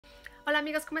Hola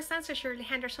amigos, ¿cómo están? Soy Shirley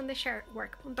Henderson de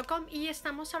sharework.com y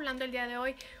estamos hablando el día de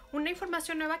hoy una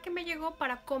información nueva que me llegó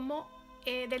para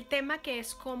del tema que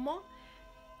es cómo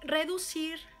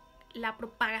reducir la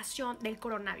propagación del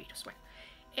coronavirus. Bueno,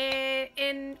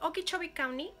 en Okeechobee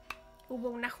County hubo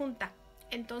una junta.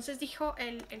 Entonces dijo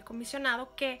el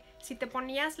comisionado que si te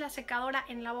ponías la secadora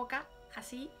en la boca,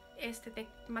 así te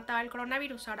mataba el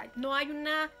coronavirus. Ahora, no hay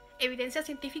una evidencia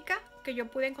científica que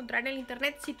yo pude encontrar en el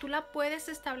internet. Si tú la puedes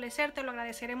establecer, te lo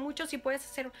agradeceré mucho. Si puedes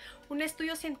hacer un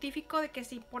estudio científico de que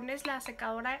si pones la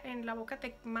secadora en la boca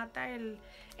te mata el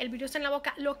virus en la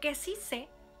boca. Lo que sí sé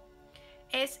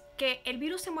es que el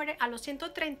virus se muere a los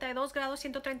 132 grados,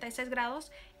 136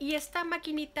 grados y esta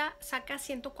maquinita saca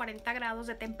 140 grados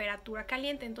de temperatura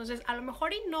caliente. Entonces a lo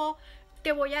mejor y no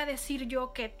te voy a decir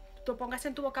yo que lo pongas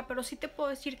en tu boca, pero sí te puedo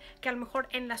decir que a lo mejor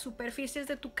en las superficies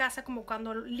de tu casa, como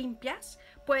cuando limpias,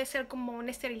 puede ser como un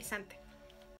esterilizante.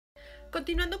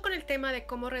 Continuando con el tema de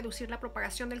cómo reducir la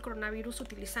propagación del coronavirus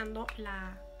utilizando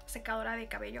la secadora de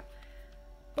cabello,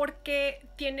 porque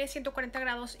tiene 140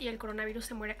 grados y el coronavirus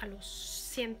se muere a los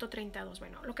 132.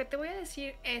 Bueno, lo que te voy a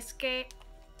decir es que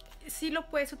sí lo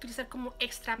puedes utilizar como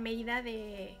extra medida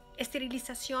de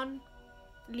esterilización,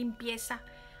 limpieza.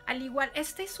 Al igual,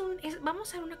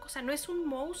 vamos a ver una cosa, no es un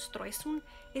monstruo, es un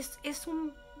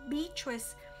bicho,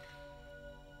 es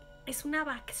una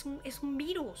vaca, es un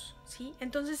virus, ¿sí?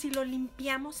 Entonces si lo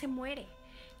limpiamos se muere.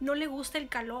 No le gusta el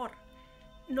calor,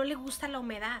 no le gusta la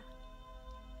humedad.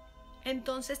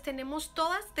 Entonces tenemos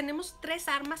 3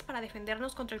 armas para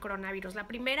defendernos contra el coronavirus. La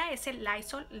primera es el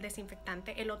Lysol, el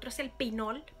desinfectante. El otro es el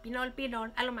Pinol,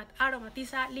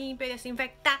 aromatiza, limpia y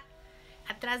desinfecta.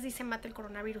 Atrás dice mata el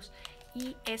coronavirus.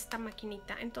 Y esta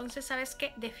maquinita. Entonces, ¿sabes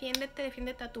qué?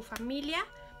 Defiéndete a tu familia,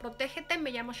 protégete.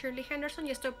 Me llamo Shirley Henderson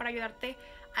y estoy para ayudarte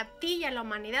a ti y a la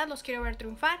humanidad. Los quiero ver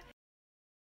triunfar.